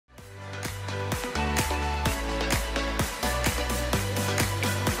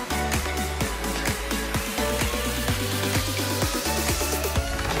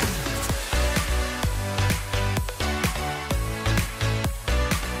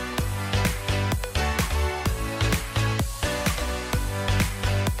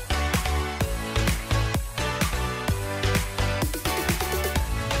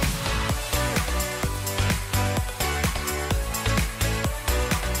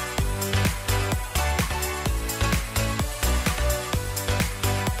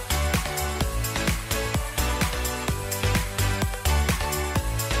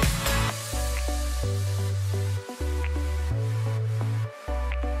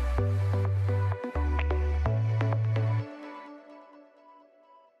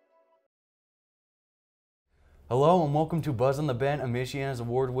Hello and welcome to Buzz on the Bend, a Michiana's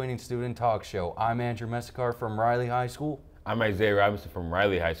award-winning student talk show. I'm Andrew Messicar from Riley High School. I'm Isaiah Robinson from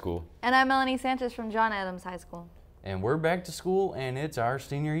Riley High School. And I'm Melanie Sanchez from John Adams High School. And we're back to school and it's our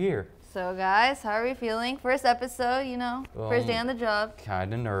senior year. So guys, how are we feeling? First episode, you know, first day on the job.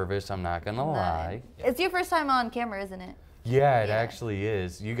 Kinda nervous, I'm not gonna lie. It's your first time on camera, isn't it? Yeah, it actually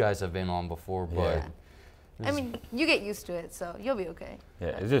is. You guys have been on before, but... Yeah. I mean, you get used to it, so you'll be okay.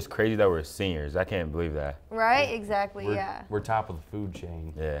 Yeah, it's just crazy that we're seniors. I can't believe that. Right? Exactly, We're top of the food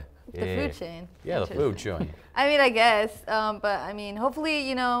chain. Yeah. The food chain. Yeah, the food chain. I mean, I guess, but I mean, hopefully,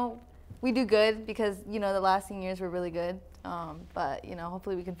 you know, we do good because, you know, the last seniors were really good. But, you know,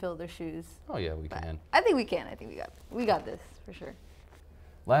 hopefully we can fill their shoes. Oh yeah, we can. I think we can. I think we got this for sure.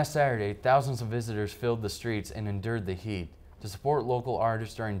 Last Saturday, thousands of visitors filled the streets and endured the heat to support local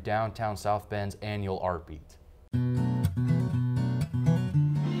artists during downtown South Bend's annual Art Beat.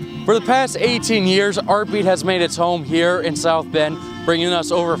 For the past 18 years, Art Beat has made its home here in South Bend, bringing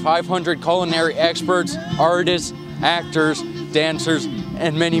us over 500 culinary experts, artists, actors, dancers,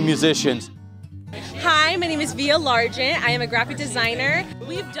 and many musicians. Hi, my name is Via Largent. I am a graphic designer.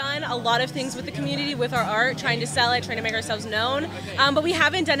 We've done a lot of things with the community with our art, trying to sell it, trying to make ourselves known, but we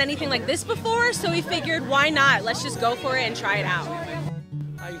haven't done anything like this before, so we figured why not? Let's just go for it and try it out.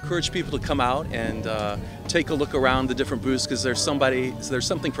 I encourage people to come out and take a look around the different booths because there's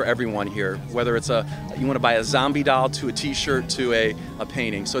something for everyone here, whether it's you want to buy a zombie doll to a t-shirt to a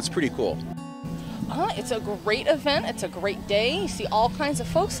painting, so it's pretty cool. It's a great event, it's a great day, you see all kinds of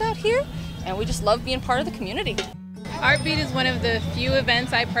folks out here, and we just love being part of the community. Art Beat is one of the few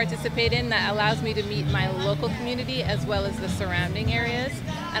events I participate in that allows me to meet my local community as well as the surrounding areas.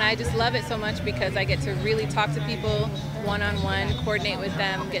 And I just love it so much because I get to really talk to people one-on-one, coordinate with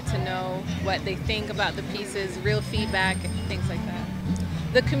them, get to know what they think about the pieces, real feedback, things like that.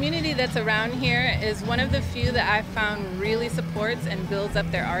 The community that's around here is one of the few that I've found really supports and builds up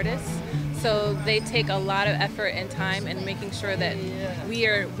their artists. So they take a lot of effort and time in making sure that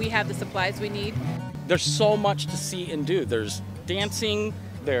we have the supplies we need. There's so much to see and do. There's dancing,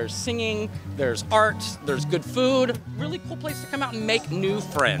 there's singing, there's art, there's good food. Really cool place to come out and make new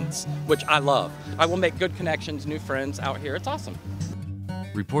friends, which I love. I will make good connections, new friends out here. It's awesome.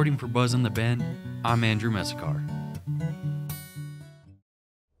 Reporting for Buzz on the Bend, I'm Andrew Messicar.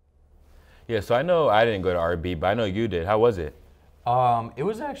 Yeah, so I know I didn't go to Art Beat, but I know you did. How was it? It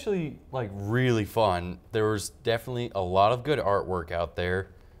was actually like really fun. There was definitely a lot of good artwork out there.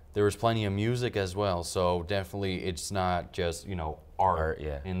 There was plenty of music as well, so definitely it's not just, you know, art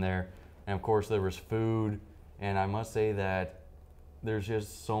in there. And of course there was food, and I must say that there's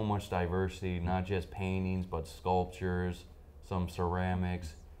just so much diversity, not just paintings, but sculptures, some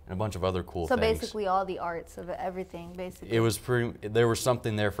ceramics, and a bunch of other cool things. So basically all the arts of everything, basically. It was there was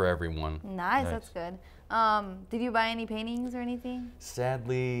something there for everyone. Nice, that's good. Did you buy any paintings or anything?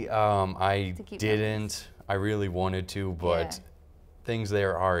 Sadly, I didn't. I really wanted to, but things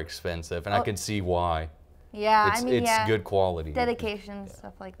there are expensive, and I can see why. Yeah, I mean, it's good quality. Dedication,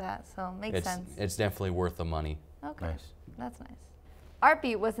 stuff like that, so makes sense. It's definitely worth the money. Okay, that's nice. Art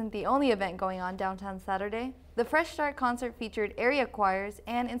Beat wasn't the only event going on downtown Saturday. The Fresh Start concert featured area choirs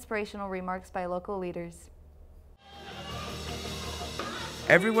and inspirational remarks by local leaders.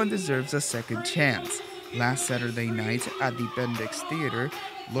 Everyone deserves a second chance. Last Saturday night at the Bendix Theater,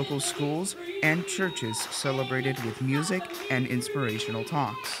 local schools and churches celebrated with music and inspirational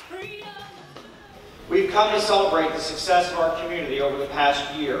talks. We've come to celebrate the success of our community over the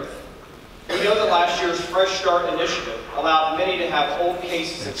past year. We know that last year's Fresh Start initiative allowed many to have old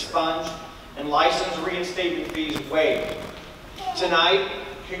cases expunged and license reinstatement fees waived. Tonight,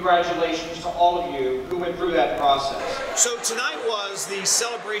 congratulations to all of you who went through that process. So tonight was the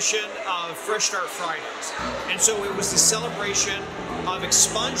celebration of Fresh Start Fridays. And so it was the celebration of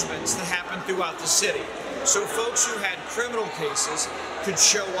expungements that happened throughout the city. So folks who had criminal cases could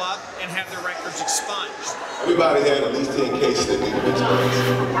show up and have their records expunged. Everybody had at least 10 cases that needed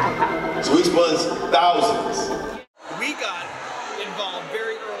expunged. So we expunged thousands. We got involved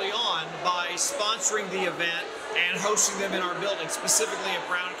very early on by sponsoring the event and hosting them in our building, specifically at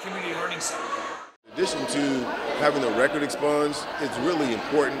Brown Community Learning Center. In addition to having the record expunged, it's really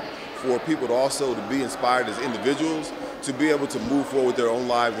important for people to also to be inspired as individuals to be able to move forward with their own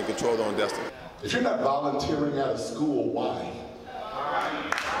lives and control their own destiny. If you're not volunteering at a school, why?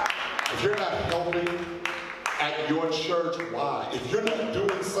 If you're not helping at your church, why? If you're not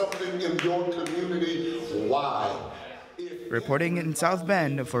doing something in your community, why? Reporting in South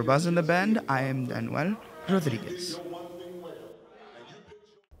Bend for Buzz on the Bend, I am Daniel Rodriguez.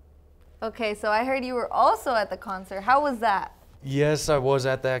 Okay, so I heard you were also at the concert. How was that? Yes, I was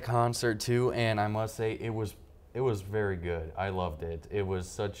at that concert too, and I must say it was It was very good. I loved it. It was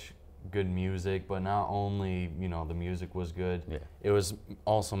such good music, but not only, you know, the music was good. Yeah. It was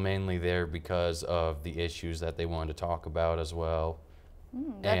also mainly there because of the issues that they wanted to talk about as well.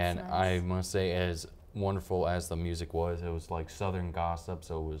 That's And nice. I must say, as wonderful as the music was, it was like Southern gossip,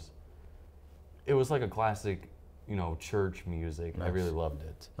 so it was like a classic, you know, church music. Nice. I really loved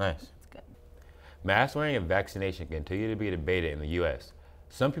it. Nice. That's good. Mask wearing and vaccination continue to be debated in the U.S.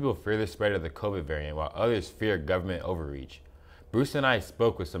 Some people fear the spread of the COVID variant, while others fear government overreach. Bruce and I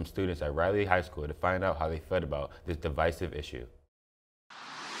spoke with some students at Riley High School to find out how they felt about this divisive issue.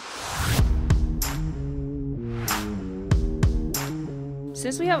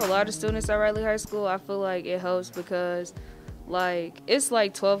 Since we have a lot of students at Riley High School, I feel like it helps because it's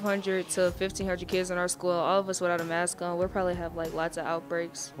like 1,200 to 1,500 kids in our school. All of us without a mask on, we'll probably have like lots of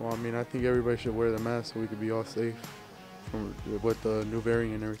outbreaks. Well, I mean, I think everybody should wear the mask so we could be all safe with the new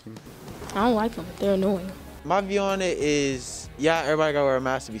variant and everything. I don't like them. They're annoying. My view on it is, yeah, everybody gotta wear a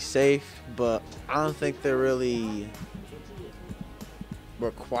mask to be safe, but I don't think they're really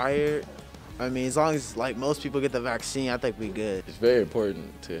required. I mean, as long as like most people get the vaccine, I think we good. It's very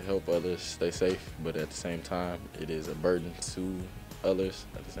important to help others stay safe, but at the same time, it is a burden to others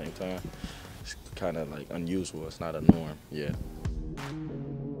at the same time. It's kind of like unusual. It's not a norm yet.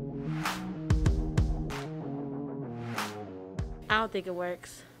 I don't think it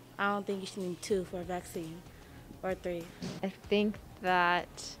works. I don't think you should need 2 for a vaccine or 3. I think that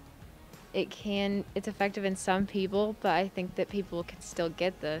it's effective in some people, but I think that people can still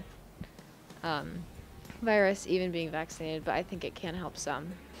get the virus even being vaccinated, but I think it can help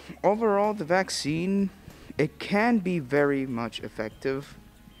some. Overall, the vaccine, it can be very much effective.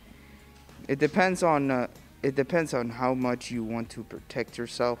 It depends on how much you want to protect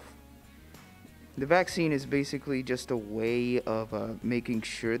yourself. The vaccine is basically just a way of making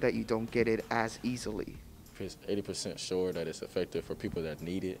sure that you don't get it as easily. It's 80% sure that it's effective for people that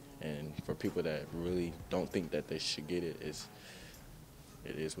need it, and for people that really don't think that they should get it,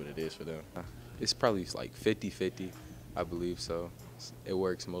 it is what it is for them. It's probably like 50-50, I believe so. It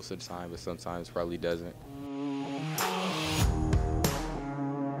works most of the time, but sometimes probably doesn't.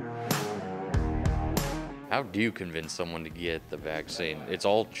 How do you convince someone to get the vaccine? It's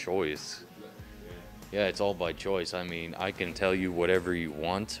all choice. Yeah, it's all by choice. I mean, I can tell you whatever you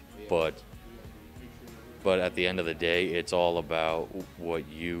want, but at the end of the day, it's all about what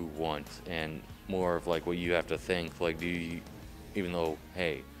you want and more of like what you have to think. Like, even though,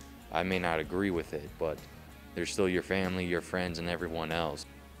 hey, I may not agree with it, but they're still your family, your friends, and everyone else.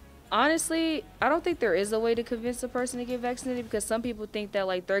 Honestly, I don't think there is a way to convince a person to get vaccinated because some people think that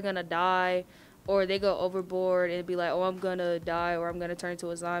like they're gonna die or they go overboard and be like, oh, I'm gonna die or I'm gonna turn into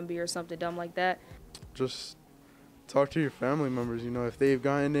a zombie or something dumb like that. Just talk to your family members. You know, if they've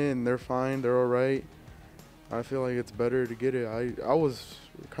gotten it and they're fine, they're all right, I feel like it's better to get it. I was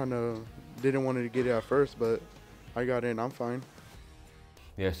kind of didn't want to get it at first, but I got it and I'm fine.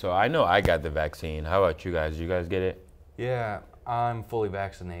 Yeah, so I know I got the vaccine. How about you guys? Did you guys get it? Yeah, I'm fully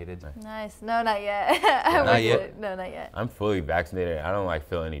vaccinated. Nice. No, not yet. Not yet? No, not yet. I'm fully vaccinated. I don't like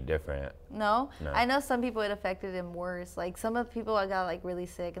feel any different. No? No. I know some people it affected them worse. Like some of the people I got like really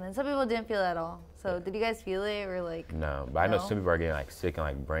sick, and then some people didn't feel it at all. So did you guys feel it or like? No, but I know some people are getting like sick and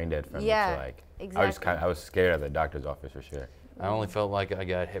like brain dead from Yeah, it. So like, exactly. I was scared of the doctor's office for sure. I only felt like I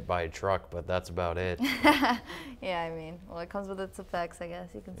got hit by a truck, but that's about it. Yeah, I mean, well, it comes with its effects, I guess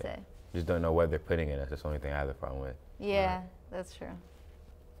you can say. Just don't know what they're putting in us. That's the only thing I have a problem with. Yeah, that's true.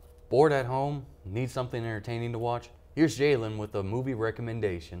 Bored at home? Need something entertaining to watch? Here's Jalen with a movie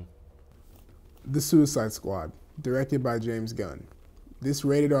recommendation. The Suicide Squad, directed by James Gunn. This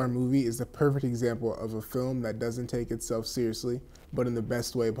rated R movie is the perfect example of a film that doesn't take itself seriously, but in the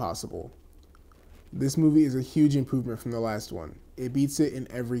best way possible. This movie is a huge improvement from the last one. It beats it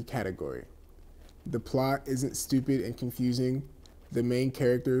in every category. The plot isn't stupid and confusing. The main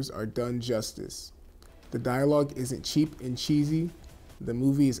characters are done justice. The dialogue isn't cheap and cheesy. The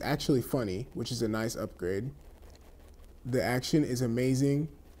movie is actually funny, which is a nice upgrade. The action is amazing.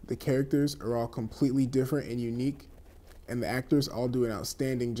 The characters are all completely different and unique, and the actors all do an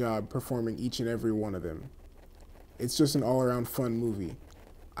outstanding job performing each and every one of them. It's just an all-around fun movie.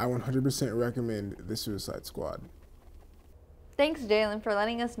 I 100% recommend The Suicide Squad. Thanks, Jalen, for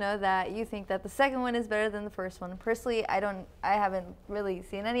letting us know that you think that the second one is better than the first one. Personally, I haven't really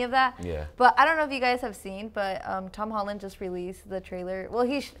seen any of that. Yeah. But I don't know if you guys have seen, but Tom Holland just released the trailer. Well,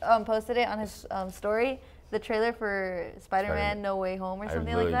 he posted it on his story, the trailer for Spider-Man No Way Home or something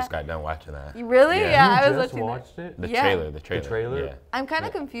like that. I really just got done watching that. You really? Yeah, I was just looking watched it? The yeah. trailer. Yeah. I'm kind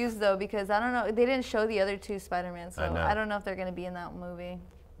of confused though because I don't know. They didn't show the other two Spider-Man, so I know. I don't know if they're gonna be in that movie.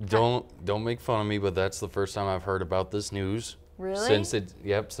 Don't make fun of me, but that's the first time I've heard about this news. Really? Since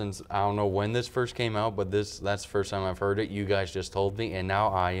I don't know when this first came out, but that's the first time I've heard it. You guys just told me, and now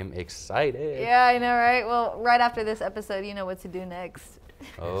I am excited. Yeah, I know, right? Well, right after this episode, you know what to do next.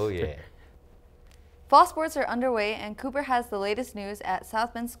 Oh, yeah. Fall sports are underway, and Cooper has the latest news at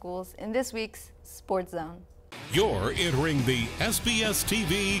South Bend Schools in this week's Sports Zone. You're entering the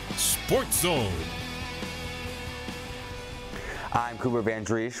SBS-TV Sports Zone. I'm Cooper Van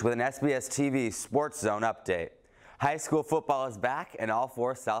Driesch with an SBS-TV Sports Zone update. High school football is back, and all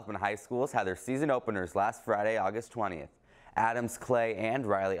 4 South Bend high schools had their season openers last Friday, August 20th. Adams, Clay, and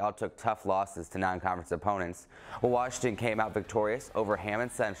Riley all took tough losses to non-conference opponents, while Washington came out victorious over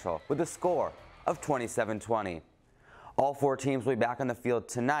Hammond Central with a score of 27-20. All 4 teams will be back on the field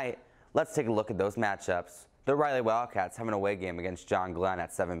tonight. Let's take a look at those matchups. The Riley Wildcats have an away game against John Glenn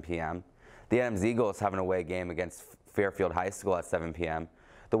at 7 p.m. The Adams Eagles have an away game against Fairfield High School at 7 p.m.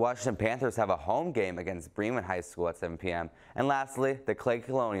 The Washington Panthers have a home game against Bremen High School at 7 p.m. And lastly, the Clay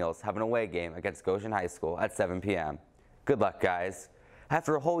Colonials have an away game against Goshen High School at 7 p.m. Good luck, guys.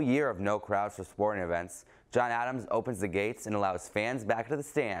 After a whole year of no crowds for sporting events, John Adams opens the gates and allows fans back to the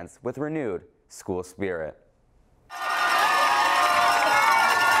stands with renewed school spirit.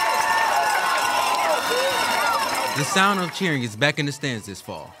 The sound of cheering is back in the stands this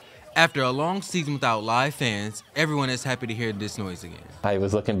fall. After a long season without live fans, everyone is happy to hear this noise again. I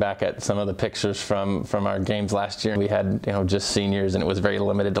was looking back at some of the pictures from our games last year. We had, just seniors, and it was very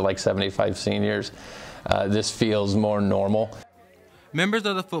limited to like 75 seniors. This feels more normal. Members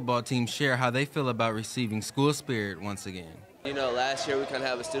of the football team share how they feel about receiving school spirit once again. Last year we kind of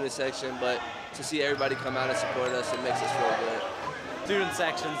have a student section, but to see everybody come out and support us, it makes us feel good. Student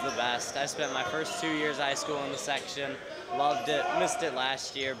section's the best. I spent my first 2 years of high school in the section. Loved it, missed it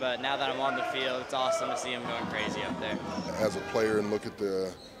last year, but now that I'm on the field, it's awesome to see them going crazy up there. As a player and look at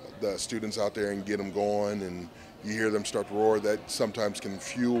the students out there and get them going, and you hear them start to roar, that sometimes can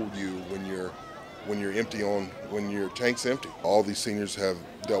fuel you when your tank's empty. All these seniors have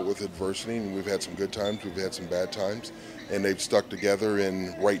dealt with adversity, and we've had some good times, we've had some bad times, and they've stuck together,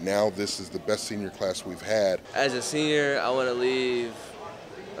 and right now this is the best senior class we've had. As a senior, I want to leave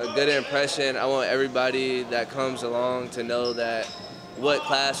a good impression. I want everybody that comes along to know that what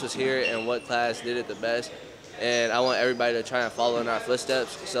class was here and what class did it the best, and I want everybody to try and follow in our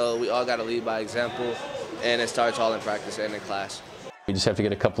footsteps. So we all got to lead by example, and it starts all in practice and in class. We just have to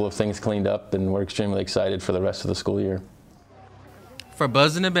get a couple of things cleaned up, and we're extremely excited for the rest of the school year. For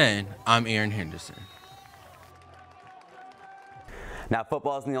Buzz in the Band, I'm Aaron Henderson. Now,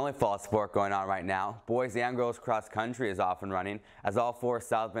 football isn't the only fall sport going on right now. Boys and girls cross country is off and running as all 4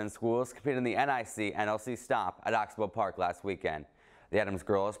 South Bend schools competed in the NIC NLC Stomp at Oxbow Park last weekend. The Adams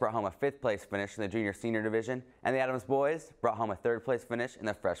girls brought home a 5th place finish in the junior-senior division, and the Adams boys brought home a 3rd place finish in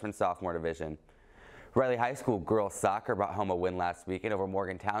the freshman-sophomore division. Riley High School girls soccer brought home a win last weekend over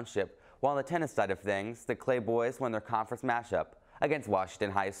Morgan Township, while on the tennis side of things, the Clay boys won their conference matchup against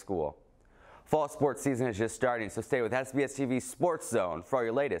Washington High School. Fall sports season is just starting, so stay with SBS TV Sports Zone for all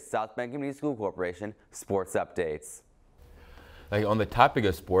your latest South Bend Community School Corporation sports updates. Like on the topic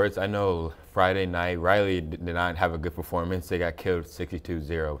of sports, I know Friday night Riley did not have a good performance. They got killed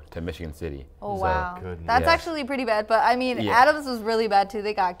 62-0 to Michigan City. Oh, wow. That's actually pretty bad. But, I mean, Adams was really bad, too.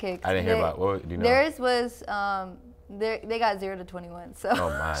 They got kicked. I didn't hear about what do you know? Theirs was, they got 0-21. So. Oh,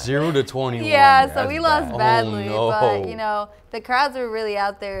 my. 0-21. Yeah, so we lost badly. Oh, no. But, the crowds were really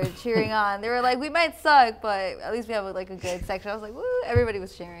out there cheering on. They were like, we might suck, but at least we have, a good section. I was like, woo, everybody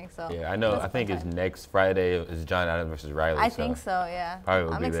was cheering. So. Yeah, I know. I think it's next Friday is John Adams versus Riley. I think so, yeah.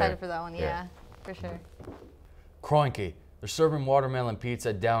 I'm excited for that one, yeah, for sure. Croinky, they're serving watermelon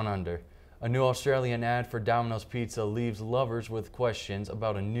pizza down under. A new Australian ad for Domino's Pizza leaves lovers with questions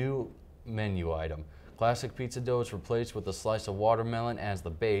about a new menu item. Classic pizza dough is replaced with a slice of watermelon as the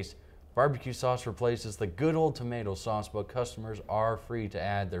base. Barbecue sauce replaces the good old tomato sauce, but customers are free to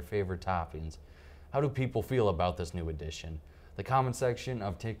add their favorite toppings. How do people feel about this new addition? The comment section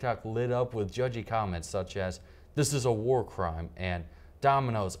of TikTok lit up with judgy comments such as, "This is a war crime," and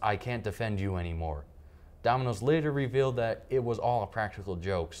 "Domino's, I can't defend you anymore." Domino's later revealed that it was all a practical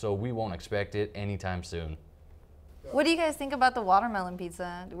joke, so we won't expect it anytime soon. What do you guys think about the watermelon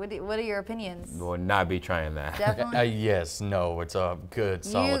pizza? What are your opinions? We'll not be trying that. Definitely? Yes, no, it's a good,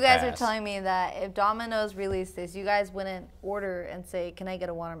 solid You guys pass. are telling me that if Domino's released this, you guys wouldn't order and say, can I get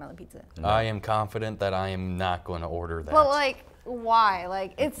a watermelon pizza? No. I am confident that I am not going to order that. But,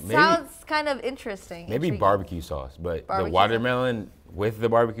 why? It sounds kind of interesting. Maybe intriguing. Barbecue sauce, but Barbecue the watermelon with the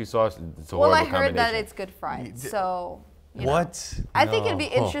barbecue sauce, it's a horrible combination. Well, I heard that it's good fried, so You know. What? I think it'd be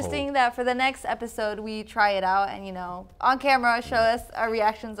interesting that for the next episode we try it out and, you know, on camera show us our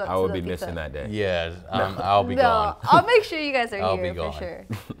reactions on I will to be the pizza. missing that day. Yeah, I'll be gone. I'll make sure you guys are I'll here be for gone. sure.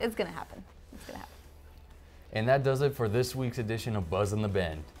 It's gonna happen. It's gonna happen. And that does it for this week's edition of Buzz in the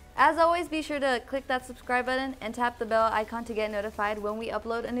Bend. As always, be sure to click that subscribe button and tap the bell icon to get notified when we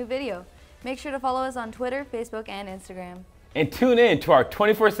upload a new video. Make sure to follow us on Twitter, Facebook, and Instagram. And tune in to our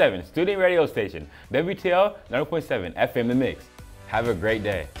 24/7 student radio station, WTL 90.7 FM The Mix. Have a great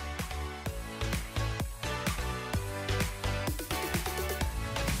day.